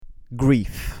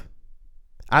Grief.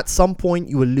 At some point,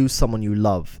 you will lose someone you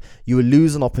love. You will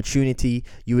lose an opportunity.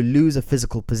 You will lose a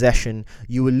physical possession.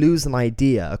 You will lose an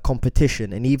idea, a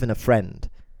competition, and even a friend.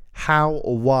 How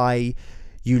or why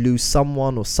you lose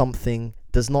someone or something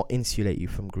does not insulate you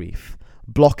from grief.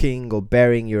 Blocking or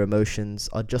burying your emotions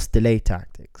are just delay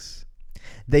tactics.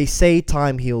 They say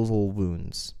time heals all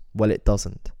wounds. Well, it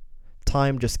doesn't.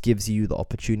 Time just gives you the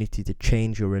opportunity to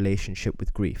change your relationship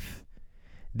with grief.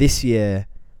 This year,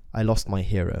 I lost my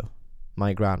hero,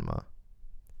 my grandma,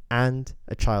 and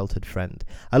a childhood friend.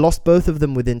 I lost both of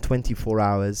them within 24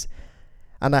 hours,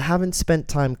 and I haven't spent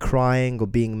time crying or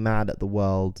being mad at the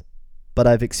world, but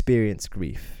I've experienced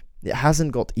grief. It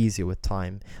hasn't got easier with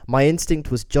time. My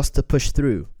instinct was just to push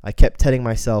through. I kept telling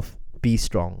myself, be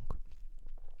strong.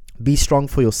 Be strong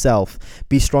for yourself.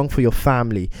 Be strong for your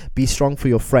family. Be strong for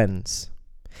your friends.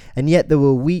 And yet there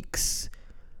were weeks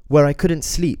where I couldn't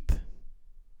sleep.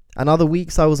 And other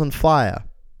weeks I was on fire.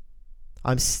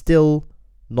 I'm still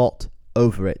not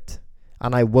over it.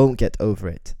 And I won't get over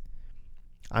it.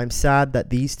 I'm sad that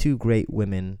these two great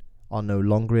women are no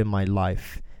longer in my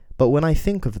life. But when I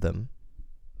think of them,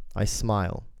 I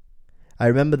smile. I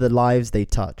remember the lives they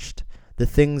touched, the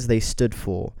things they stood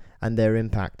for, and their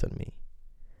impact on me.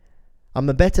 I'm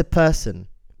a better person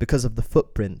because of the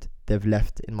footprint they've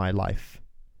left in my life.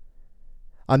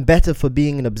 I'm better for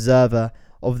being an observer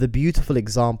of the beautiful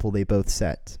example they both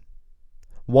set.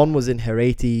 One was in her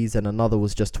 80s and another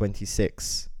was just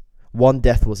 26. One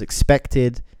death was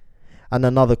expected and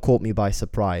another caught me by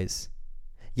surprise.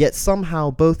 Yet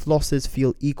somehow both losses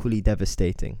feel equally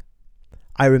devastating.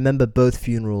 I remember both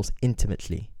funerals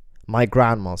intimately. My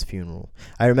grandma's funeral.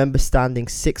 I remember standing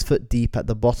 6 foot deep at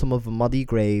the bottom of a muddy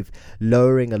grave,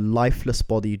 lowering a lifeless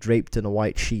body draped in a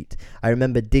white sheet. I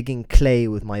remember digging clay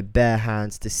with my bare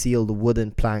hands to seal the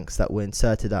wooden planks that were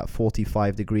inserted at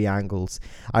 45-degree angles.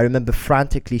 I remember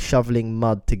frantically shoveling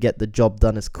mud to get the job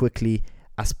done as quickly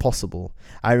as possible.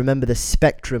 I remember the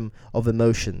spectrum of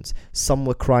emotions. Some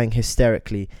were crying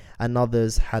hysterically, and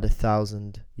others had a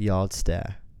 1,000-yard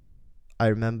stare. I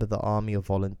remember the army of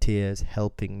volunteers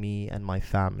helping me and my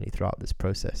family throughout this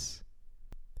process.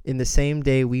 In the same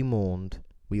day we mourned,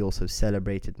 we also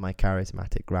celebrated my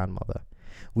charismatic grandmother.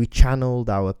 We channeled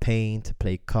our pain to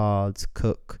play cards,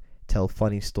 cook, tell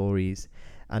funny stories,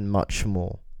 and much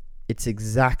more. It's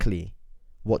exactly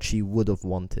what she would have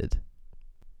wanted.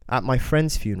 At my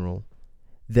friend's funeral,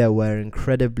 there were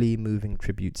incredibly moving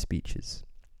tribute speeches.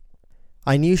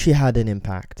 I knew she had an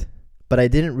impact, but I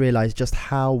didn't realize just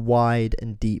how wide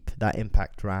and deep that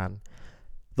impact ran.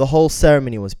 The whole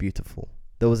ceremony was beautiful.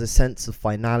 There was a sense of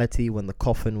finality when the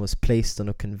coffin was placed on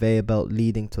a conveyor belt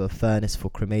leading to a furnace for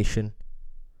cremation.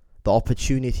 The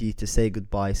opportunity to say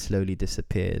goodbye slowly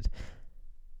disappeared.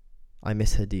 I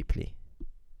miss her deeply.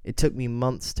 It took me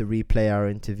months to replay our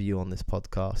interview on this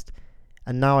podcast,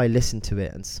 and now I listen to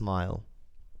it and smile.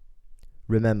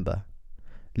 Remember,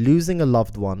 losing a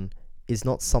loved one is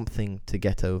not something to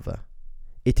get over.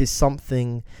 It is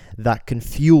something that can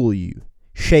fuel you,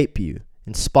 shape you,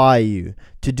 inspire you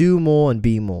to do more and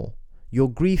be more. Your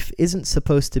grief isn't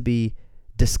supposed to be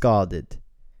discarded.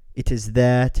 It is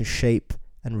there to shape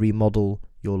and remodel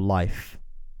your life.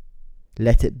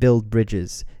 Let it build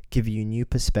bridges, give you new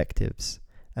perspectives,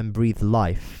 and breathe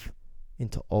life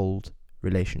into old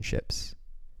relationships.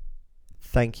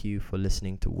 Thank you for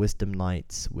listening to Wisdom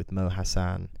Nights with Mo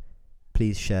Hassan.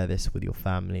 Please share this with your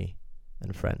family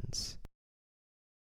and friends.